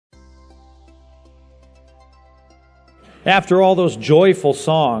After all those joyful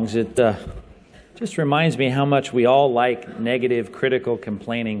songs, it just reminds me how much we all like negative, critical,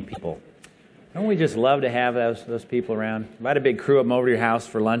 complaining people. Don't we just love to have those people around? Invite a big crew of them over to your house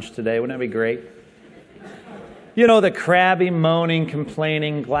for lunch today. Wouldn't that be great? You know, the crabby, moaning,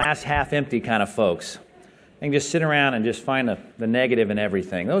 complaining, glass half empty kind of folks. They can just sit around and just find the negative in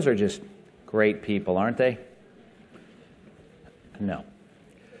everything. Those are just great people, aren't they? No.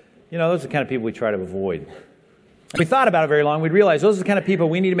 You know, those are the kind of people we try to avoid. If we thought about it very long, we'd realize those are the kind of people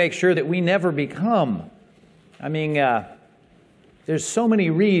we need to make sure that we never become. I mean, there's so many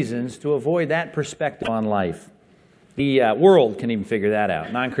reasons to avoid that perspective on life. The world can even figure that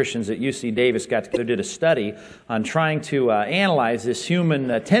out. Non-Christians at UC Davis got together, did a study on trying to analyze this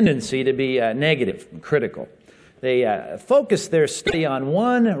human tendency to be negative and critical. They focused their study on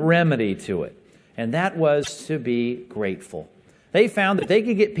one remedy to it, and that was to be grateful. They found that they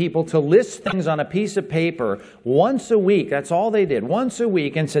could get people to list things on a piece of paper once a week. That's all they did, once a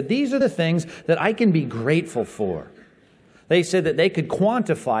week, and said, these are the things that I can be grateful for. They said that they could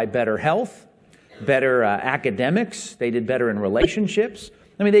quantify better health, better academics. They did better in relationships.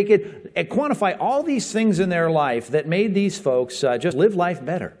 I mean, they could quantify all these things in their life that made these folks just live life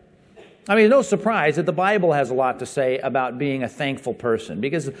better. I mean, no surprise that the Bible has a lot to say about being a thankful person,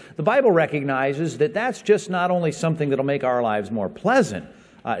 because the Bible recognizes that that's just not only something that will make our lives more pleasant,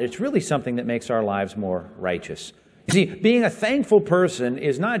 it's really something that makes our lives more righteous. You see, being a thankful person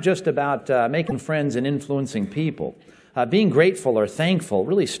is not just about making friends and influencing people. Being grateful or thankful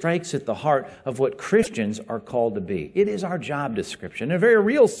really strikes at the heart of what Christians are called to be. It is our job description. In a very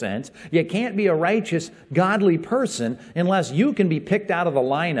real sense, you can't be a righteous, godly person unless you can be picked out of the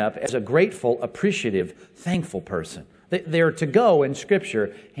lineup as a grateful, appreciative, thankful person. They're to go in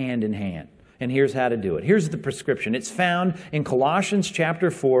Scripture hand in hand. And here's how to do it. Here's the prescription. It's found in Colossians chapter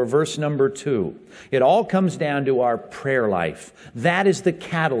 4, verse number 2. It all comes down to our prayer life. That is the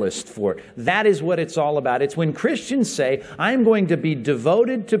catalyst for it. That is what it's all about. It's when Christians say, I'm going to be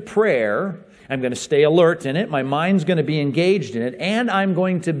devoted to prayer. I'm going to stay alert in it. My mind's going to be engaged in it. And I'm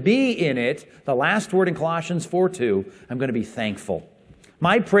going to be in it. The last word in Colossians 4:2, I'm going to be thankful.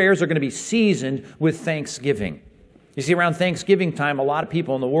 My prayers are going to be seasoned with thanksgiving. You see, around Thanksgiving time, a lot of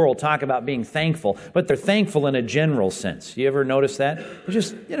people in the world talk about being thankful, but they're thankful in a general sense. You ever notice that? They're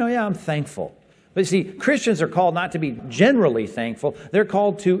just, yeah, I'm thankful. But you see, Christians are called not to be generally thankful. They're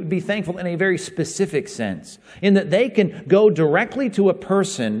called to be thankful in a very specific sense, in that they can go directly to a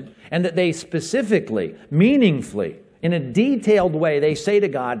person and that they specifically, meaningfully, in a detailed way, they say to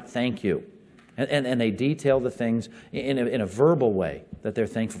God, thank you. And they detail the things in a verbal way that they're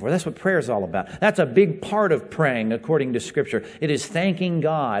thankful for. That's what prayer is all about. That's a big part of praying according to Scripture. It is thanking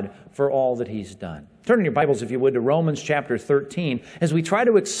God for all that He's done. Turn in your Bibles, if you would, to Romans chapter 13 as we try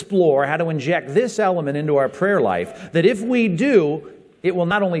to explore how to inject this element into our prayer life, that if we do, it will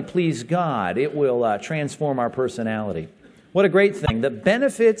not only please God, it will transform our personality. What a great thing. The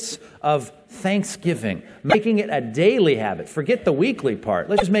benefits of thanksgiving, making it a daily habit. Forget the weekly part.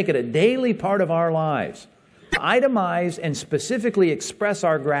 Let's just make it a daily part of our lives. Itemize and specifically express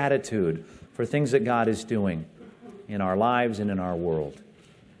our gratitude for things that God is doing in our lives and in our world.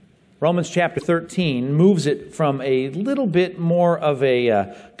 Romans chapter 13 moves it from a little bit more of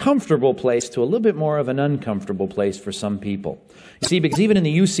a comfortable place to a little bit more of an uncomfortable place for some people. You see, because even in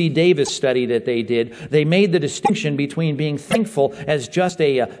the UC Davis study that they did, they made the distinction between being thankful as just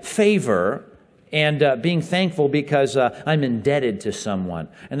a favor and being thankful because I'm indebted to someone.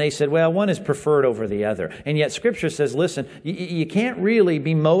 And they said, well, one is preferred over the other. And yet Scripture says, listen, you can't really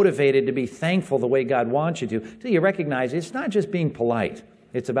be motivated to be thankful the way God wants you to until you recognize it's not just being polite.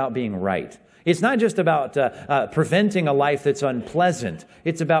 It's about being right. It's not just about preventing a life that's unpleasant.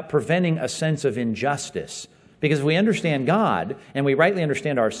 It's about preventing a sense of injustice. Because if we understand God and we rightly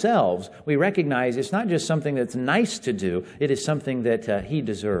understand ourselves, we recognize it's not just something that's nice to do. It is something that He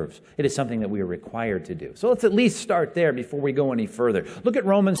deserves. It is something that we are required to do. So let's at least start there before we go any further. Look at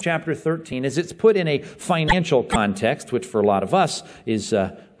Romans chapter 13 as it's put in a financial context, which for a lot of us is has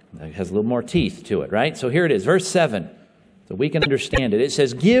a little more teeth to it, right? So here it is, verse 7. So we can understand it. It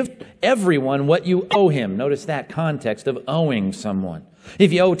says, give everyone what you owe him. Notice that context of owing someone.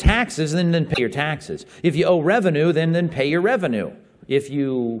 If you owe taxes, then pay your taxes. If you owe revenue, then pay your revenue. If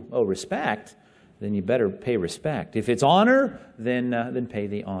you owe respect, then you better pay respect. If it's honor, then pay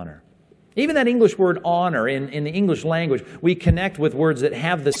the honor. Even that English word honor, in the English language, we connect with words that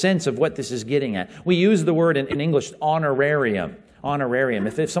have the sense of what this is getting at. We use the word in English honorarium. Honorarium.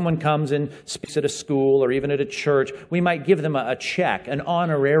 If someone comes and speaks at a school or even at a church, we might give them a check, an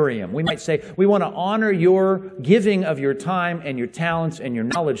honorarium. We might say, we want to honor your giving of your time and your talents and your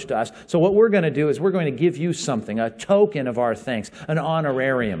knowledge to us. So what we're going to do is we're going to give you something, a token of our thanks, an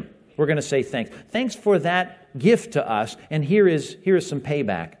honorarium. We're going to say thanks. Thanks for that gift to us, and here is some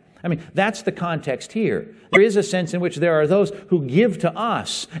payback. I mean, that's the context here. There is a sense in which there are those who give to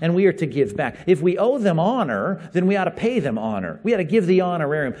us, and we are to give back. If we owe them honor, then we ought to pay them honor. We ought to give the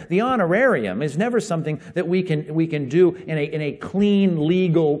honorarium. The honorarium is never something that we can do in a clean,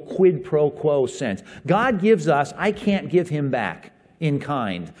 legal, quid pro quo sense. God gives us, I can't give him back in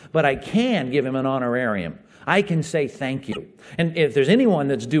kind, but I can give him an honorarium. I can say thank you. And if there's anyone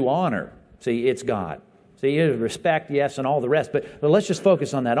that's due honor, see, it's God. See, respect, yes, and all the rest. But let's just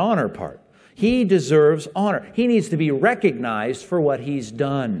focus on that honor part. He deserves honor. He needs to be recognized for what he's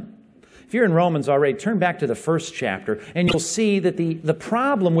done. If you're in Romans already, turn back to the first chapter, and you'll see that the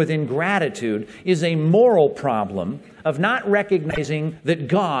problem with ingratitude is a moral problem of not recognizing that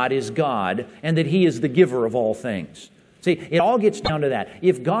God is God and that he is the giver of all things. See, it all gets down to that.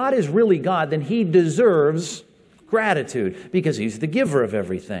 If God is really God, then he deserves gratitude because he's the giver of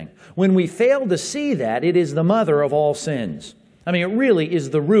everything. When we fail to see that, it is the mother of all sins. I mean, it really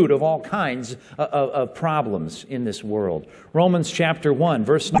is the root of all kinds of problems in this world. Romans chapter 1,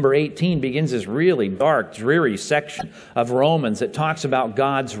 verse number 18 begins this really dark, dreary section of Romans that talks about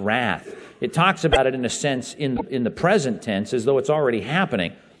God's wrath. It talks about it in a sense in the present tense as though it's already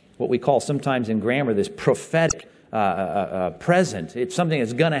happening. What we call sometimes in grammar this prophetic present. It's something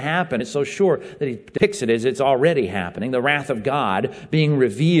that's going to happen. It's so sure that he depicts it as it's already happening. The wrath of God being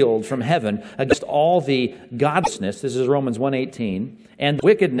revealed from heaven against all the godlessness, this is Romans 1:18, and the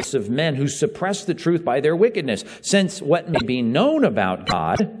wickedness of men who suppress the truth by their wickedness, since what may be known about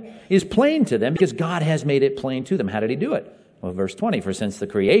God is plain to them because God has made it plain to them. How did he do it? Well, verse 20, for since the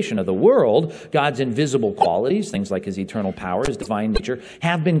creation of the world, God's invisible qualities, things like his eternal power, his divine nature,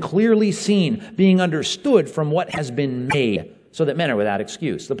 have been clearly seen, being understood from what has been made, so that men are without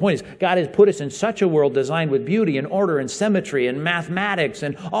excuse. The point is, God has put us in such a world designed with beauty and order and symmetry and mathematics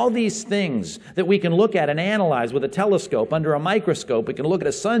and all these things that we can look at and analyze with a telescope, under a microscope. We can look at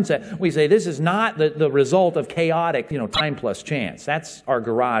a sunset. We say, this is not the result of chaotic, time plus chance. That's our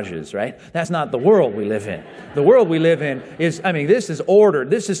garages, right? That's not the world we live in. The world we live in is, this is ordered.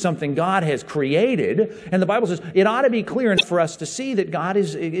 This is something God has created. And the Bible says it ought to be clear for us to see that God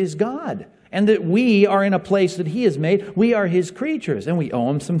is God. And that we are in a place that he has made. We are his creatures, and we owe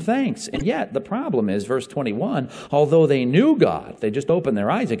him some thanks. And yet, the problem is, verse 21, although they knew God, they just opened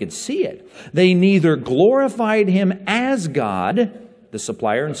their eyes, they could see it. They neither glorified him as God, the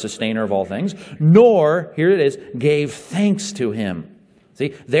supplier and sustainer of all things, nor, here it is, gave thanks to him.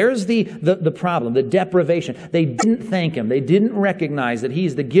 See, there's the problem, the deprivation. They didn't thank him. They didn't recognize that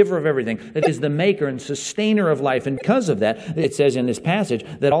he's the giver of everything, that is the maker and sustainer of life. And because of that, it says in this passage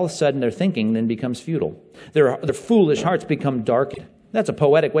that all of a sudden their thinking then becomes futile. Their foolish hearts become darkened. That's a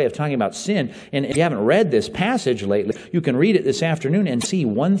poetic way of talking about sin. And if you haven't read this passage lately, you can read it this afternoon and see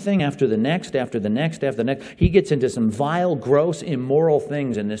one thing after the next, after the next, after the next. He gets into some vile, gross, immoral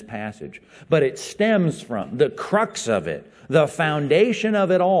things in this passage. But it stems from the crux of it. The foundation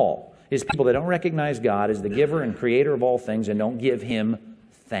of it all is people that don't recognize God as the giver and creator of all things and don't give him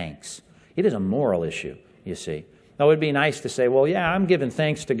thanks. It is a moral issue, you see. Now, it would be nice to say, well, yeah, I'm giving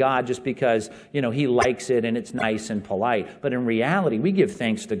thanks to God just because, he likes it and it's nice and polite. But in reality, we give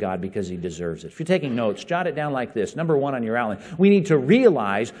thanks to God because he deserves it. If you're taking notes, jot it down like this. Number 1 on your outline. We need to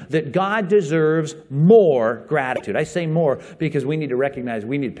realize that God deserves more gratitude. I say more because we need to recognize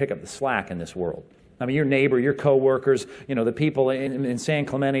we need to pick up the slack in this world. Your neighbor, your coworkers, the people in San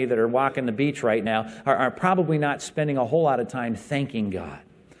Clemente that are walking the beach right now are probably not spending a whole lot of time thanking God.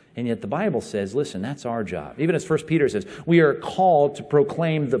 And yet the Bible says, listen, that's our job. Even as 1 Peter says, we are called to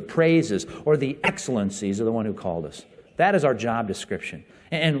proclaim the praises or the excellencies of the one who called us. That is our job description.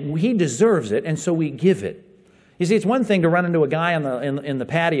 And he deserves it, and so we give it. You see, it's one thing to run into a guy in the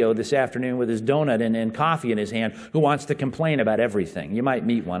patio this afternoon with his donut and coffee in his hand who wants to complain about everything. You might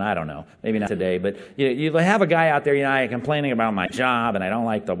meet one, I don't know, maybe not today, but you have a guy out there, complaining about my job, and I don't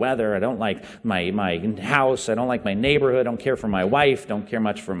like the weather, I don't like my house, I don't like my neighborhood, I don't care for my wife, don't care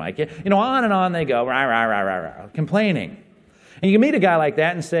much for my kid. On and on they go, rah, rah, rah, rah, rah, complaining. And you can meet a guy like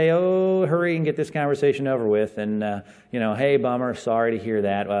that and say, oh, hurry and get this conversation over with. And, hey, bummer, sorry to hear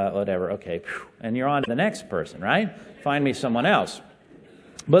that, whatever, okay. And you're on to the next person, right? Find me someone else.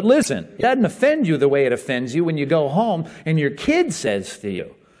 But listen, it doesn't offend you the way it offends you when you go home and your kid says to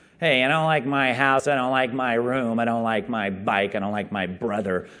you, hey, I don't like my house, I don't like my room, I don't like my bike, I don't like my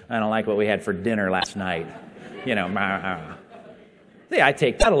brother, I don't like what we had for dinner last night. See, I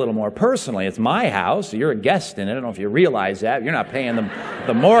take that a little more personally. It's my house. You're a guest in it. I don't know if you realize that. You're not paying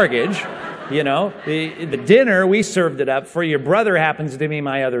the mortgage. You know, the dinner, we served it up for. Your brother happens to be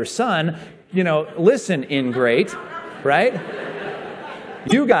my other son. You know, listen, ingrate, right?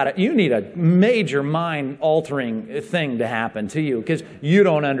 You need a major mind-altering thing to happen to you because you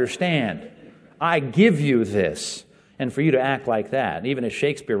don't understand. I give you this. And for you to act like that, even as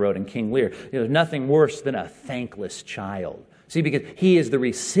Shakespeare wrote in King Lear, there's nothing worse than a thankless child. See, because he is the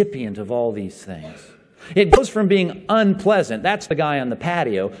recipient of all these things. It goes from being unpleasant, that's the guy on the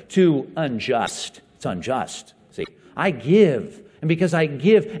patio, to unjust. It's unjust. See, I give. And because I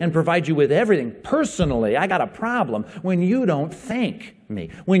give and provide you with everything, personally, I got a problem when you don't thank me.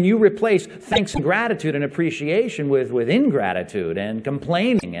 When you replace thanks and gratitude and appreciation with ingratitude and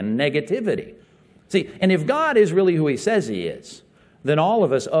complaining and negativity. See, and if God is really who he says he is, then all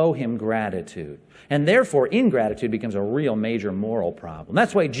of us owe him gratitude. And therefore, ingratitude becomes a real major moral problem.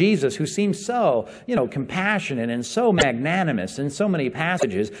 That's why Jesus, who seems so, compassionate and so magnanimous in so many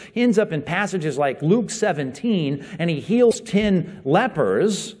passages, ends up in passages like Luke 17, and he heals 10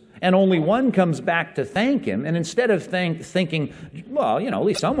 lepers, and only one comes back to thank him. And instead of thinking, well, at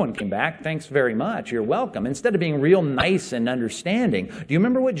least someone came back, thanks very much, you're welcome. Instead of being real nice and understanding, do you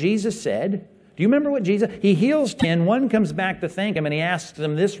remember what Jesus said? Do you remember what Jesus... He heals 10, one comes back to thank him, and he asks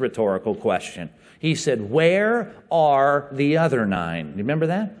them this rhetorical question. He said, where are the other 9? Do you remember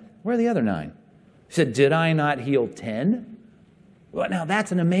that? Where are the other 9? He said, did I not heal 10? Well, now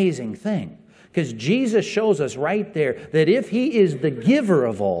that's an amazing thing. Because Jesus shows us right there that if he is the giver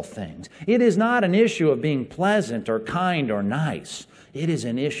of all things, it is not an issue of being pleasant or kind or nice. It is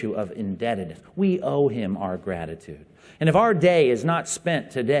an issue of indebtedness. We owe him our gratitude. And if our day is not spent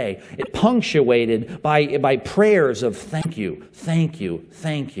today, it's punctuated by prayers of thank you, thank you,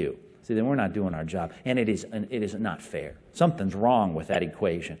 thank you. See, then we're not doing our job. And it is not fair. Something's wrong with that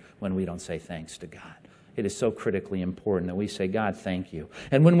equation when we don't say thanks to God. It is so critically important that we say, God, thank you.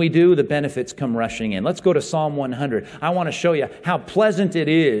 And when we do, the benefits come rushing in. Let's go to Psalm 100. I want to show you how pleasant it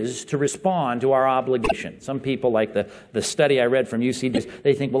is to respond to our obligation. Some people, like the study I read from UC,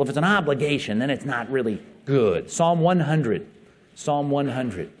 they think, well, if it's an obligation, then it's not really good. Psalm 100. Psalm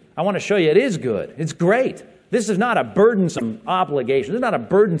 100. I want to show you it is good. It's great. This is not a burdensome obligation. This is not a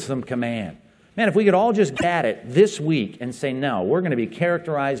burdensome command. Man, if we could all just get at it this week and say, no, we're going to be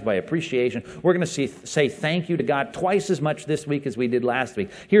characterized by appreciation. We're going to say thank you to God twice as much this week as we did last week.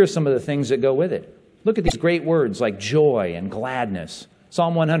 Here are some of the things that go with it. Look at these great words like joy and gladness.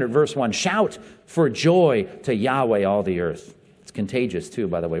 Psalm 100, verse 1, shout for joy to Yahweh, all the earth. It's contagious too,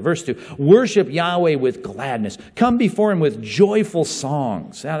 by the way. Verse 2, worship Yahweh with gladness. Come before him with joyful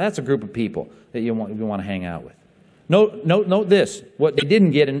songs. Now, that's a group of people that you want to hang out with. Note this, what they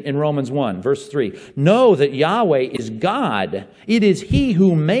didn't get in Romans 1, verse 3. Know that Yahweh is God. It is he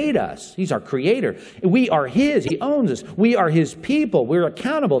who made us. He's our creator. We are his. He owns us. We are his people. We're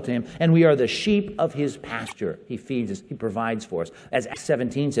accountable to him, and we are the sheep of his pasture. He feeds us. He provides for us. As Acts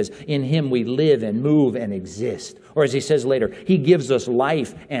 17 says, in him we live and move and exist. Or as he says later, he gives us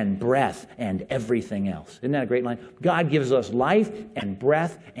life and breath and everything else. Isn't that a great line? God gives us life and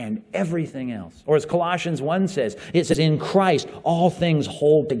breath and everything else. Or as Colossians 1 says, it says, in Christ, all things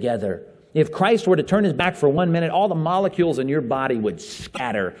hold together. If Christ were to turn his back for 1 minute, all the molecules in your body would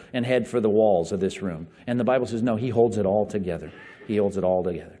scatter and head for the walls of this room. And the Bible says, no, he holds it all together. He holds it all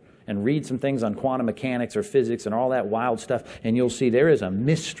together. And read some things on quantum mechanics or physics and all that wild stuff, and you'll see there is a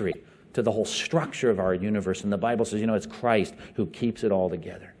mystery to the whole structure of our universe. And the Bible says, it's Christ who keeps it all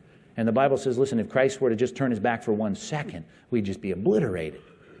together. And the Bible says, listen, if Christ were to just turn his back for 1 second, we'd just be obliterated.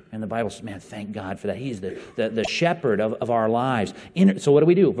 And the Bible says, man, thank God for that. He's the shepherd of our lives. So what do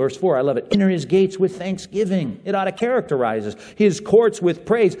we do? Verse 4, I love it. Enter his gates with thanksgiving. It ought to characterize us. His courts with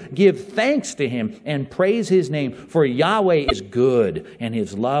praise. Give thanks to him and praise his name. For Yahweh is good, and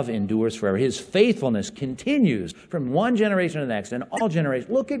his love endures forever. His faithfulness continues from one generation to the next, and all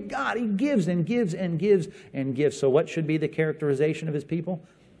generations. Look at God. He gives and gives and gives and gives. So what should be the characterization of his people?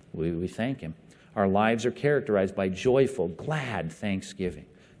 We thank him. Our lives are characterized by joyful, glad thanksgiving.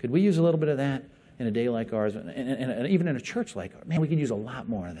 Could we use a little bit of that in a day like ours, and even in a church like ours? Man, we could use a lot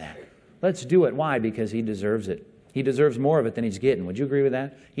more of that. Let's do it. Why? Because he deserves it. He deserves more of it than he's getting. Would you agree with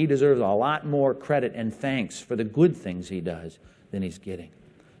that? He deserves a lot more credit and thanks for the good things he does than he's getting.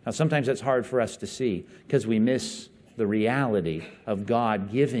 Now, sometimes that's hard for us to see because we miss the reality of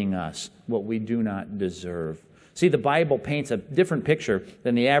God giving us what we do not deserve. See, the Bible paints a different picture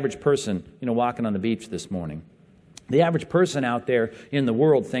than the average person, walking on the beach this morning. The average person out there in the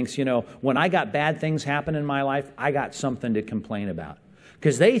world thinks, when I got bad things happen in my life, I got something to complain about.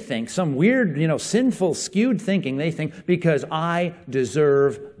 Because they think, some weird, sinful, skewed thinking, they think, because I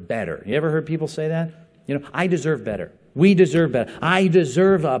deserve better. You ever heard people say that? I deserve better. We deserve better. I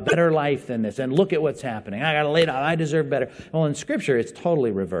deserve a better life than this. And look at what's happening. I got to lay down. I deserve better. Well, in Scripture, it's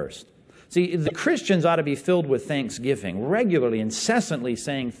totally reversed. See, the Christians ought to be filled with thanksgiving, regularly, incessantly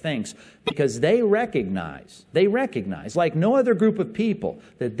saying thanks, because they recognize, like no other group of people,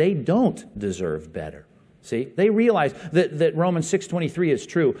 that they don't deserve better. See, they realize that Romans 6:23 is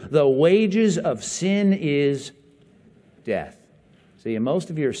true. The wages of sin is death. See, and most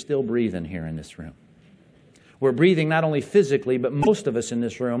of you are still breathing here in this room. We're breathing not only physically, but most of us in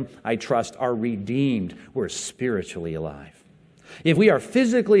this room, I trust, are redeemed. We're spiritually alive. If we are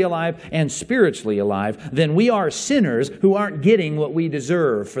physically alive and spiritually alive, then we are sinners who aren't getting what we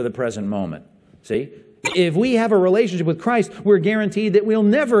deserve for the present moment. See? If we have a relationship with Christ, we're guaranteed that we'll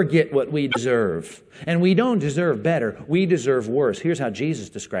never get what we deserve. And we don't deserve better. We deserve worse. Here's how Jesus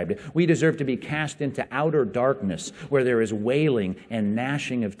described it. We deserve to be cast into outer darkness where there is wailing and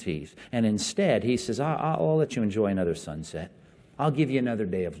gnashing of teeth. And instead, he says, I'll let you enjoy another sunset. I'll give you another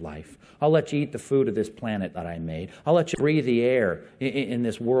day of life. I'll let you eat the food of this planet that I made. I'll let you breathe the air in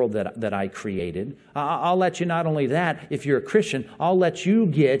this world that I created. I'll let you not only that, if you're a Christian, I'll let you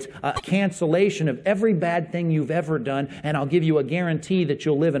get a cancellation of every bad thing you've ever done, and I'll give you a guarantee that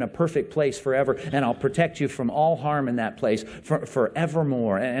you'll live in a perfect place forever, and I'll protect you from all harm in that place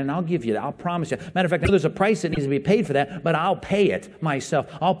forevermore. And I'll give you that. I'll promise you. Matter of fact, I know there's a price that needs to be paid for that, but I'll pay it myself.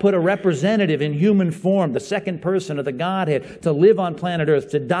 I'll put a representative in human form, the second person of the Godhead, to live on planet Earth,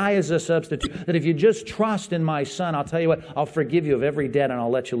 to die as a substitute, that if you just trust in my Son, I'll tell you what, I'll forgive you of every debt and I'll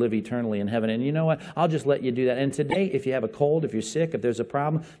let you live eternally in heaven. And you know what? I'll just let you do that. And today, if you have a cold, if you're sick, if there's a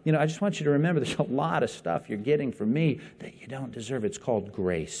problem, I just want you to remember there's a lot of stuff you're getting from me that you don't deserve. It's called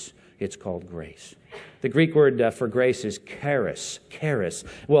grace. It's called grace. The Greek word for grace is charis. Charis.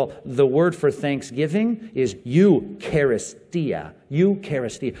 Well, the word for thanksgiving is eucharistia.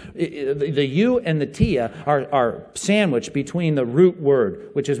 Eucharistia. The you and the tia are sandwiched between the root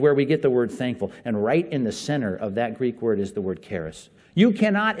word, which is where we get the word thankful. And right in the center of that Greek word is the word charis. You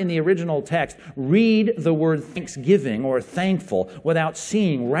cannot, in the original text, read the word thanksgiving or thankful without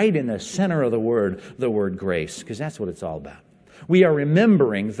seeing right in the center of the word grace, because that's what it's all about. We are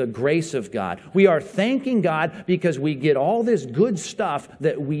remembering the grace of God. We are thanking God because we get all this good stuff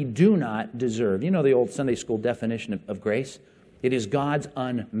that we do not deserve. You know the old Sunday school definition of grace? It is God's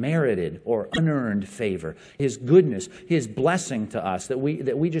unmerited or unearned favor, His goodness, His blessing to us that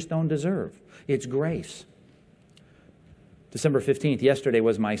we just don't deserve. It's grace. December 15th, yesterday,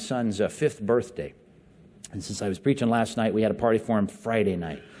 was my son's 5th birthday. And since I was preaching last night, we had a party for him Friday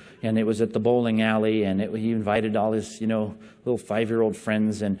night. And it was at the bowling alley, and he invited all his, little 5-year-old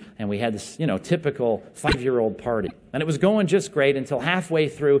friends, and we had this, typical 5-year-old party. And it was going just great until halfway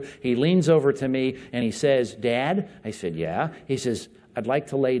through, he leans over to me, and he says, "Dad?" I said, "Yeah." He says, "I'd like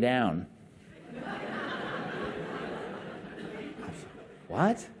to lay down."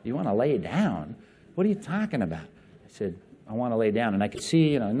 "What? You want to lay down? What are you talking about?" I said, "I want to lay down." And I could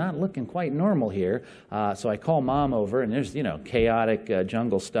see, not looking quite normal here. So I call Mom over, and there's, chaotic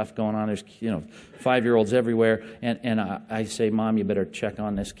jungle stuff going on. There's, 5-year-olds everywhere. And I say, "Mom, you better check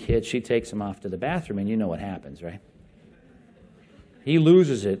on this kid." She takes him off to the bathroom, and you know what happens, right? He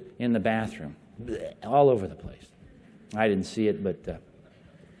loses it in the bathroom, all over the place. I didn't see it, but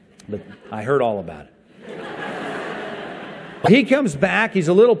I heard all about it. He comes back, he's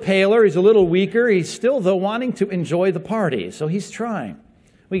a little paler, he's a little weaker, he's still, though, wanting to enjoy the party, so he's trying.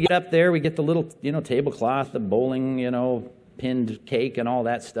 We get up there, we get the little, tablecloth, the bowling, pinned cake and all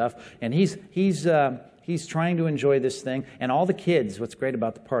that stuff, and he's trying to enjoy this thing, and all the kids, what's great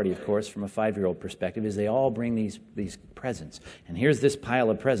about the party, of course, from a 5-year-old perspective, is they all bring these presents, and here's this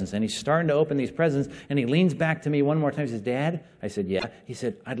pile of presents, and he's starting to open these presents, and he leans back to me one more time, he says, "Dad?" I said, "Yeah." He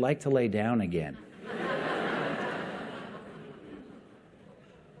said, "I'd like to lay down again."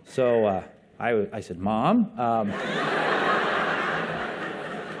 So I said, "Mom."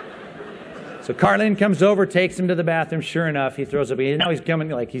 So Carlin comes over, takes him to the bathroom. Sure enough, he throws up. Now he's coming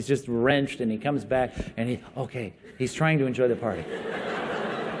like he's just wrenched, and he comes back, and he's trying to enjoy the party.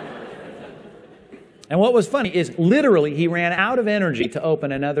 And what was funny is literally he ran out of energy to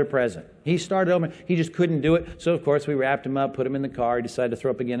open another present. He started opening, he just couldn't do it. So of course we wrapped him up, put him in the car. He decided to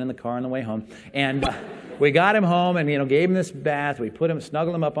throw up again in the car on the way home. And we got him home and gave him this bath. We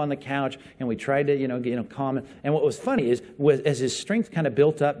snuggled him up on the couch, and we tried to calm him. And what was funny is as his strength kind of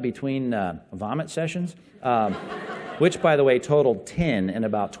built up between vomit sessions, which by the way totaled 10 in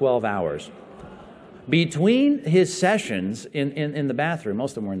about 12 hours. Between his sessions in the bathroom,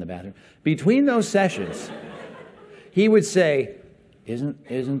 most of them were in the bathroom, between those sessions, he would say,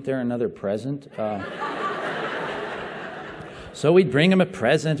 isn't there another present? So we'd bring him a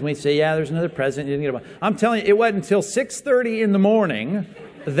present, and we'd say, yeah, there's another present. You didn't get one. I'm telling you, it wasn't until 6:30 in the morning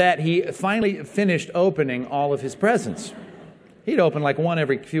that he finally finished opening all of his presents. He'd open like one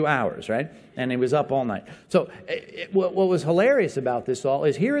every few hours, right? And he was up all night. So what was hilarious about this all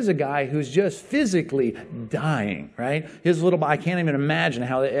is here is a guy who's just physically dying, right? His little body, I can't even imagine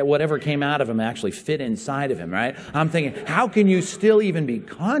how whatever came out of him actually fit inside of him, right? I'm thinking, how can you still even be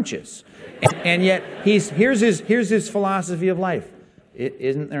conscious? And yet, here's his philosophy of life.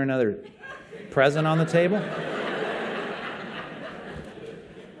 Isn't there another present on the table?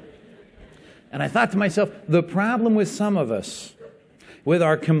 And I thought to myself, the problem with some of us, with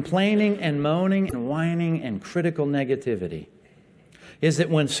our complaining and moaning and whining and critical negativity, is that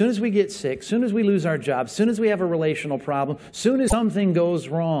as soon as we get sick, as soon as we lose our job, as soon as we have a relational problem, as soon as something goes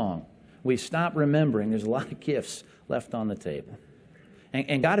wrong, we stop remembering there's a lot of gifts left on the table.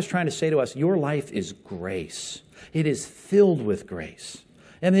 And God is trying to say to us, your life is grace. It is filled with grace.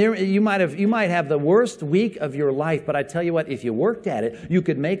 And you might have the worst week of your life, but I tell you what, if you worked at it, you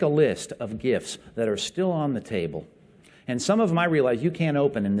could make a list of gifts that are still on the table. And some of them I realize you can't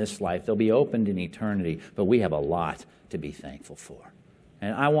open in this life. They'll be opened in eternity, but we have a lot to be thankful for.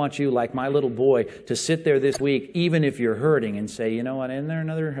 And I want you, like my little boy, to sit there this week, even if you're hurting, and say, you know what, isn't there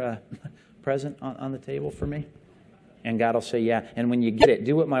another present on the table for me? And God will say, yeah. And when you get it,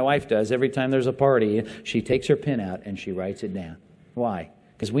 do what my wife does every time there's a party. She takes her pen out and she writes it down. Why?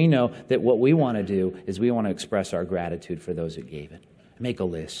 Because we know that what we want to do is we want to express our gratitude for those that gave it. Make a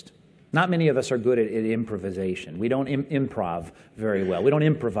list. Not many of us are good at improvisation. We don't improv very well. We don't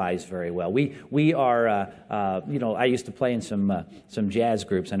improvise very well. We are, I used to play in some jazz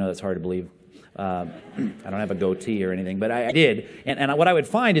groups. I know that's hard to believe. I don't have a goatee or anything, but I did. And what I would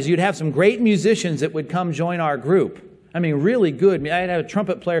find is you'd have some great musicians that would come join our group. I mean, really good. I'd have a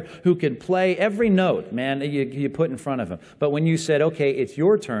trumpet player who could play every note, man, you put in front of him. But when you said, okay, it's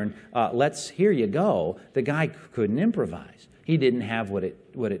your turn, here you go, the guy couldn't improvise. He didn't have what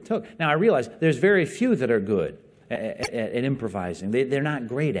it took. Now, I realize there's very few that are good at improvising. They're not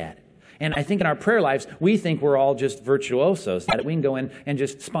great at it. And I think in our prayer lives, we think we're all just virtuosos, that we can go in and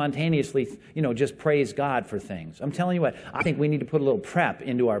just spontaneously, just praise God for things. I'm telling you what, I think we need to put a little prep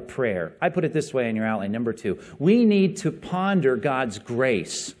into our prayer. I put it this way in your outline, number 2. We need to ponder God's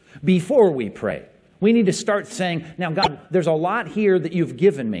grace before we pray. We need to start saying, now, God, there's a lot here that you've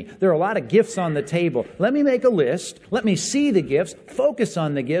given me. There are a lot of gifts on the table. Let me make a list. Let me see the gifts, focus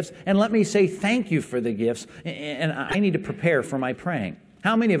on the gifts, and let me say thank you for the gifts. And I need to prepare for my praying.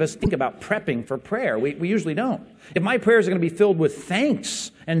 How many of us think about prepping for prayer? We usually don't. If my prayers are going to be filled with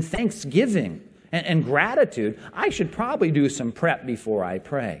thanks and thanksgiving and gratitude, I should probably do some prep before I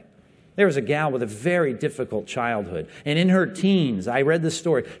pray. There was a gal with a very difficult childhood. And in her teens, I read this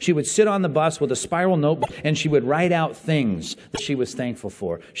story, she would sit on the bus with a spiral notebook and she would write out things that she was thankful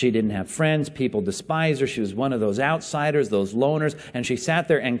for. She didn't have friends. People despised her. She was one of those outsiders, those loners. And she sat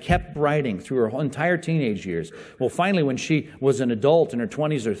there and kept writing through her whole entire teenage years. Well, finally, when she was an adult in her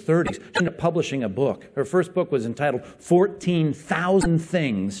 20s or 30s, she ended up publishing a book. Her first book was entitled 14,000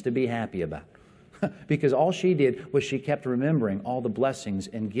 Things to Be Happy About. Because all she did was she kept remembering all the blessings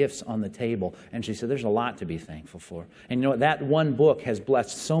and gifts on the table. And she said, there's a lot to be thankful for. And you know what? That one book has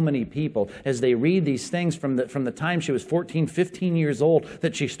blessed so many people as they read these things from the time she was 14, 15 years old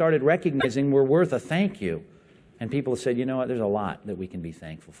that she started recognizing were worth a thank you. And people have said, you know what? There's a lot that we can be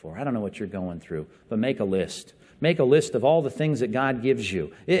thankful for. I don't know what you're going through, but make a list. Make a list of all the things that God gives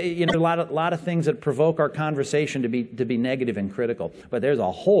you. A lot of things that provoke our conversation to be negative and critical. But there's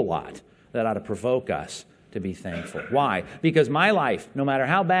a whole lot that ought to provoke us to be thankful. Why? Because my life, no matter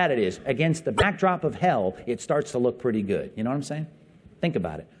how bad it is, against the backdrop of hell, it starts to look pretty good. You know what I'm saying? Think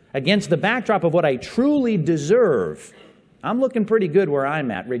about it. Against the backdrop of what I truly deserve, I'm looking pretty good where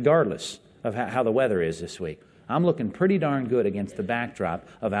I'm at, regardless of how the weather is this week. I'm looking pretty darn good against the backdrop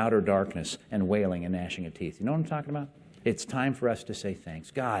of outer darkness and wailing and gnashing of teeth. You know what I'm talking about? It's time for us to say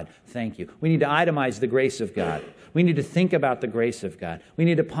thanks. God, thank you. We need to itemize the grace of God. We need to think about the grace of God. We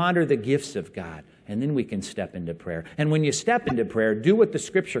need to ponder the gifts of God. And then we can step into prayer. And when you step into prayer, do what the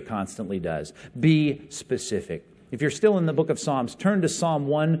Scripture constantly does. Be specific. If you're still in the book of Psalms, turn to Psalm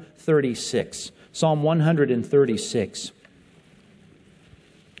 136. Psalm 136.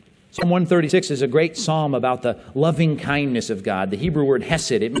 Psalm 136 is a great psalm about the loving kindness of God. The Hebrew word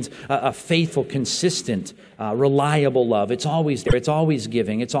hesed, it means a faithful, consistent, reliable love. It's always there. It's always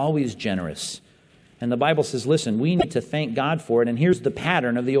giving. It's always generous. And the Bible says, listen, we need to thank God for it. And here's the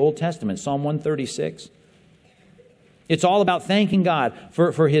pattern of the Old Testament, Psalm 136. It's all about thanking God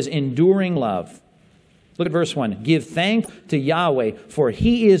for His enduring love. Look at verse 1. Give thanks to Yahweh, for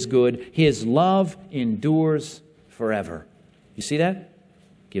He is good. His love endures forever. You see that?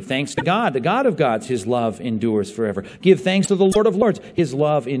 Give thanks to God, the God of gods. His love endures forever. Give thanks to the Lord of lords. His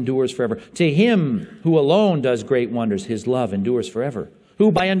love endures forever. To Him who alone does great wonders, His love endures forever.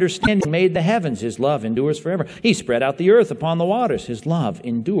 Who by understanding made the heavens, His love endures forever. He spread out the earth upon the waters, His love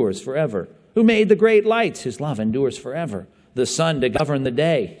endures forever. Who made the great lights, His love endures forever. The sun to govern the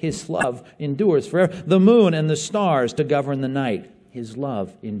day, His love endures forever. The moon and the stars to govern the night, His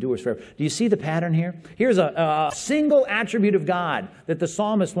love endures forever. Do you see the pattern here? Here's a single attribute of God that the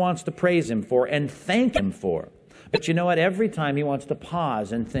psalmist wants to praise Him for and thank Him for. But you know what? Every time he wants to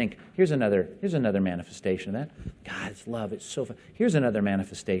pause and think, here's another manifestation of that. God's love, it's so fun. Here's another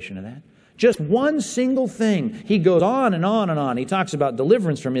manifestation of that. Just one single thing. He goes on and on and on. He talks about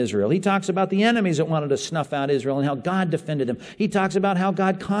deliverance from Israel. He talks about the enemies that wanted to snuff out Israel and how God defended them. He talks about how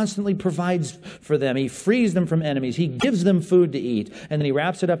God constantly provides for them. He frees them from enemies. He gives them food to eat. And then he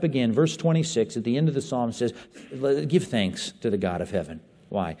wraps it up again. Verse 26 at the end of the psalm says, give thanks to the God of heaven.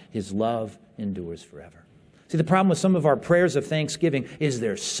 Why? His love endures forever. See, the problem with some of our prayers of thanksgiving is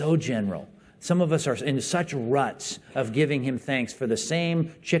they're so general. Some of us are in such ruts of giving Him thanks for the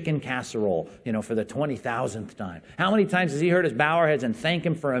same chicken casserole, for the 20,000th time. How many times has He heard us bow our heads and thank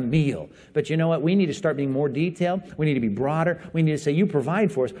Him for a meal? But you know what? We need to start being more detailed. We need to be broader. We need to say, you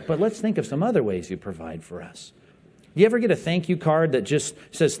provide for us, but let's think of some other ways you provide for us. Do you ever get a thank you card that just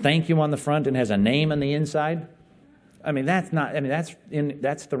says thank you on the front and has a name on the inside? That's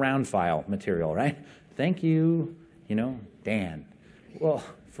the round file material, right? Thank you, Dan. Well,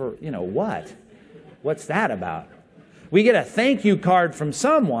 for, what? What's that about? We get a thank you card from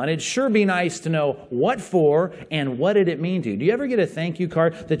someone. It'd sure be nice to know what for and what did it mean to you. Do you ever get a thank you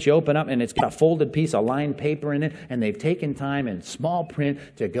card that you open up and it's got a folded piece of lined paper in it and they've taken time in small print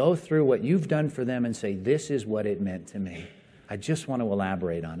to go through what you've done for them and say, this is what it meant to me. I just want to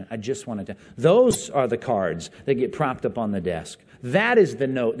elaborate on it. I just want to. Those are the cards that get propped up on the desk. That is the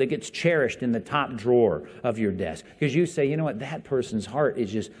note that gets cherished in the top drawer of your desk. Because you say, you know what, that person's heart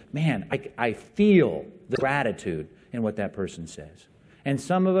is just, man, I feel the gratitude in what that person says. And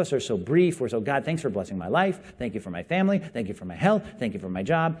some of us are so brief. We're so, God, thanks for blessing my life. Thank you for my family. Thank you for my health. Thank you for my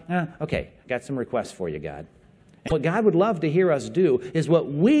job. Okay, got some requests for you, God. And what God would love to hear us do is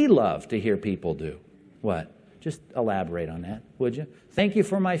what we love to hear people do. What? Just elaborate on that, would you? Thank you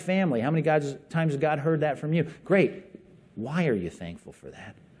for my family. How many times has God heard that from you? Great. Why are you thankful for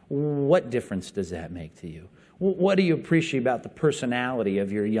that? What difference does that make to you? What do you appreciate about the personality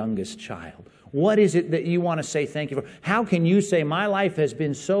of your youngest child? What is it that you want to say thank you for? How can you say, my life has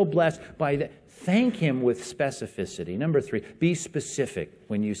been so blessed by that? Thank Him with specificity. Number 3, be specific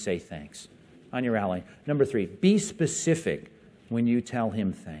when you say thanks. On your outline. Number 3, be specific when you tell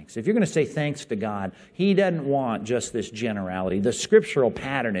Him thanks. If you're going to say thanks to God, He doesn't want just this generality. The scriptural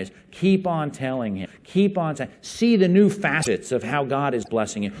pattern is keep on telling Him. Keep on saying. See the new facets of how God is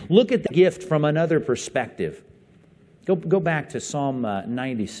blessing you. Look at the gift from another perspective. Go back to Psalm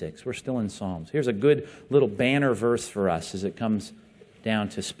 96. We're still in Psalms. Here's a good little banner verse for us as it comes down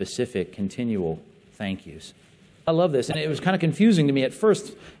to specific, continual thank yous. I love this, and it was kind of confusing to me at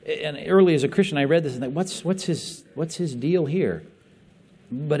first. And early as a Christian, I read this and thought, what's his deal here?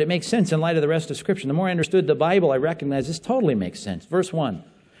 But it makes sense in light of the rest of Scripture. The more I understood the Bible, I recognized this totally makes sense. Verse 1,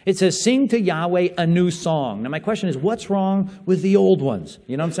 it says, "Sing to Yahweh a new song." Now, my question is, what's wrong with the old ones?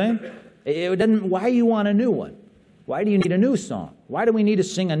 You know what I'm saying? Why do you want a new one? Why do you need a new song? Why do we need to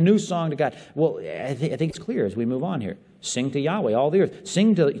sing a new song to God? Well, I think it's clear as we move on here. Sing to Yahweh, all the earth.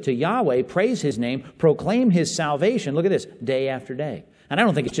 Sing to Yahweh, praise His name, proclaim His salvation. Look at this, day after day. And I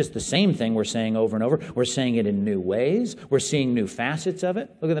don't think it's just the same thing we're saying over and over. We're saying it in new ways. We're seeing new facets of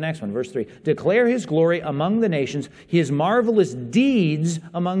it. Look at the next one, verse 3. Declare His glory among the nations, His marvelous deeds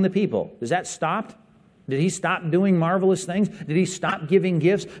among the people. Is that stopped? Did He stop doing marvelous things? Did He stop giving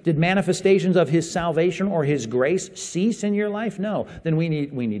gifts? Did manifestations of His salvation or His grace cease in your life? No. Then we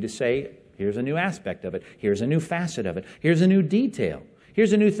need to say, here's a new aspect of it. Here's a new facet of it. Here's a new detail.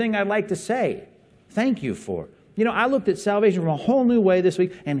 Here's a new thing I'd like to say. Thank you for. You know, I looked at salvation from a whole new way this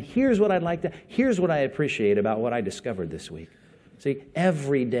week, and here's what I appreciate about what I discovered this week. See,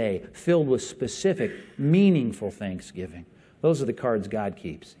 every day filled with specific, meaningful thanksgiving. Those are the cards God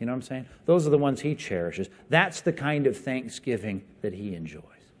keeps. You know what I'm saying? Those are the ones He cherishes. That's the kind of thanksgiving that He enjoys.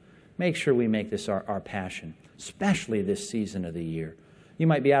 Make sure we make this our passion, especially this season of the year. You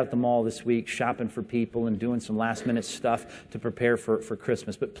might be out at the mall this week shopping for people and doing some last-minute stuff to prepare for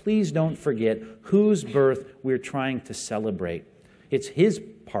Christmas. But please don't forget whose birth we're trying to celebrate. It's His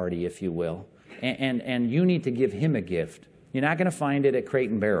party, if you will. And you need to give Him a gift You're not going to find it at Crate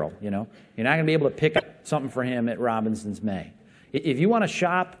and Barrel, you know. You're not going to be able to pick up something for him at Robinson's May. If you want to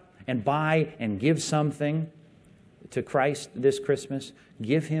shop and buy and give something to Christ this Christmas,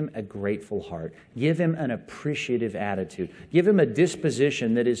 give him a grateful heart. Give him an appreciative attitude. Give him a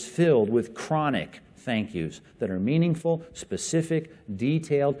disposition that is filled with chronic thank yous that are meaningful, specific,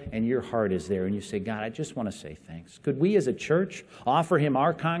 detailed, and your heart is there. And you say, God, I just want to say thanks. Could we as a church offer him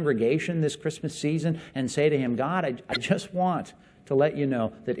our congregation this Christmas season and say to him, God, I just want to let you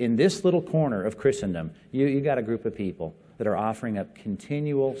know that in this little corner of Christendom, you got a group of people that are offering up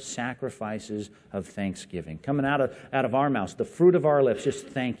continual sacrifices of thanksgiving. Coming out of our mouths, the fruit of our lips, just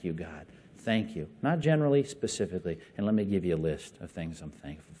thank you, God. Thank you. Not generally, specifically. And let me give you a list of things I'm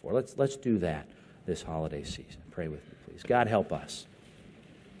thankful for. Let's do that this holiday season. Pray with me, please. God, help us.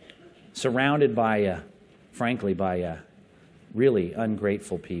 Surrounded by, frankly, by really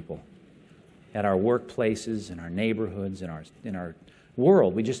ungrateful people at our workplaces, in our neighborhoods, in our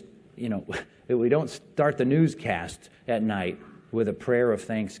world. We just, we don't start the newscast at night with a prayer of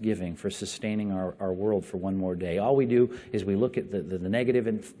thanksgiving for sustaining our world for one more day. All we do is we look at the negative,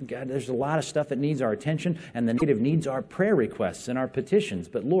 and God, there's a lot of stuff that needs our attention, and the negative needs our prayer requests and our petitions.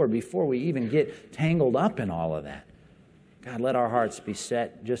 But Lord, before we even get tangled up in all of that, God, let our hearts be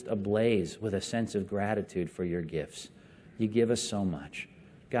set just ablaze with a sense of gratitude for your gifts. You give us so much.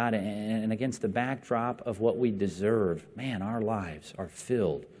 God, and against the backdrop of what we deserve, man, our lives are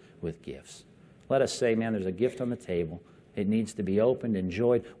filled with gifts. Let us say, man, there's a gift on the table. It needs to be opened,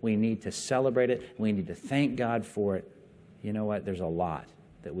 enjoyed. We need to celebrate it. We need to thank God for it. You know what? There's a lot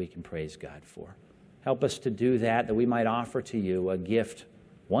that we can praise God for. Help us to do that we might offer to you a gift,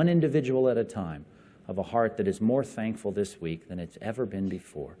 one individual at a time, of a heart that is more thankful this week than it's ever been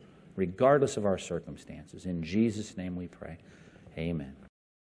before, regardless of our circumstances. In Jesus' name we pray. Amen.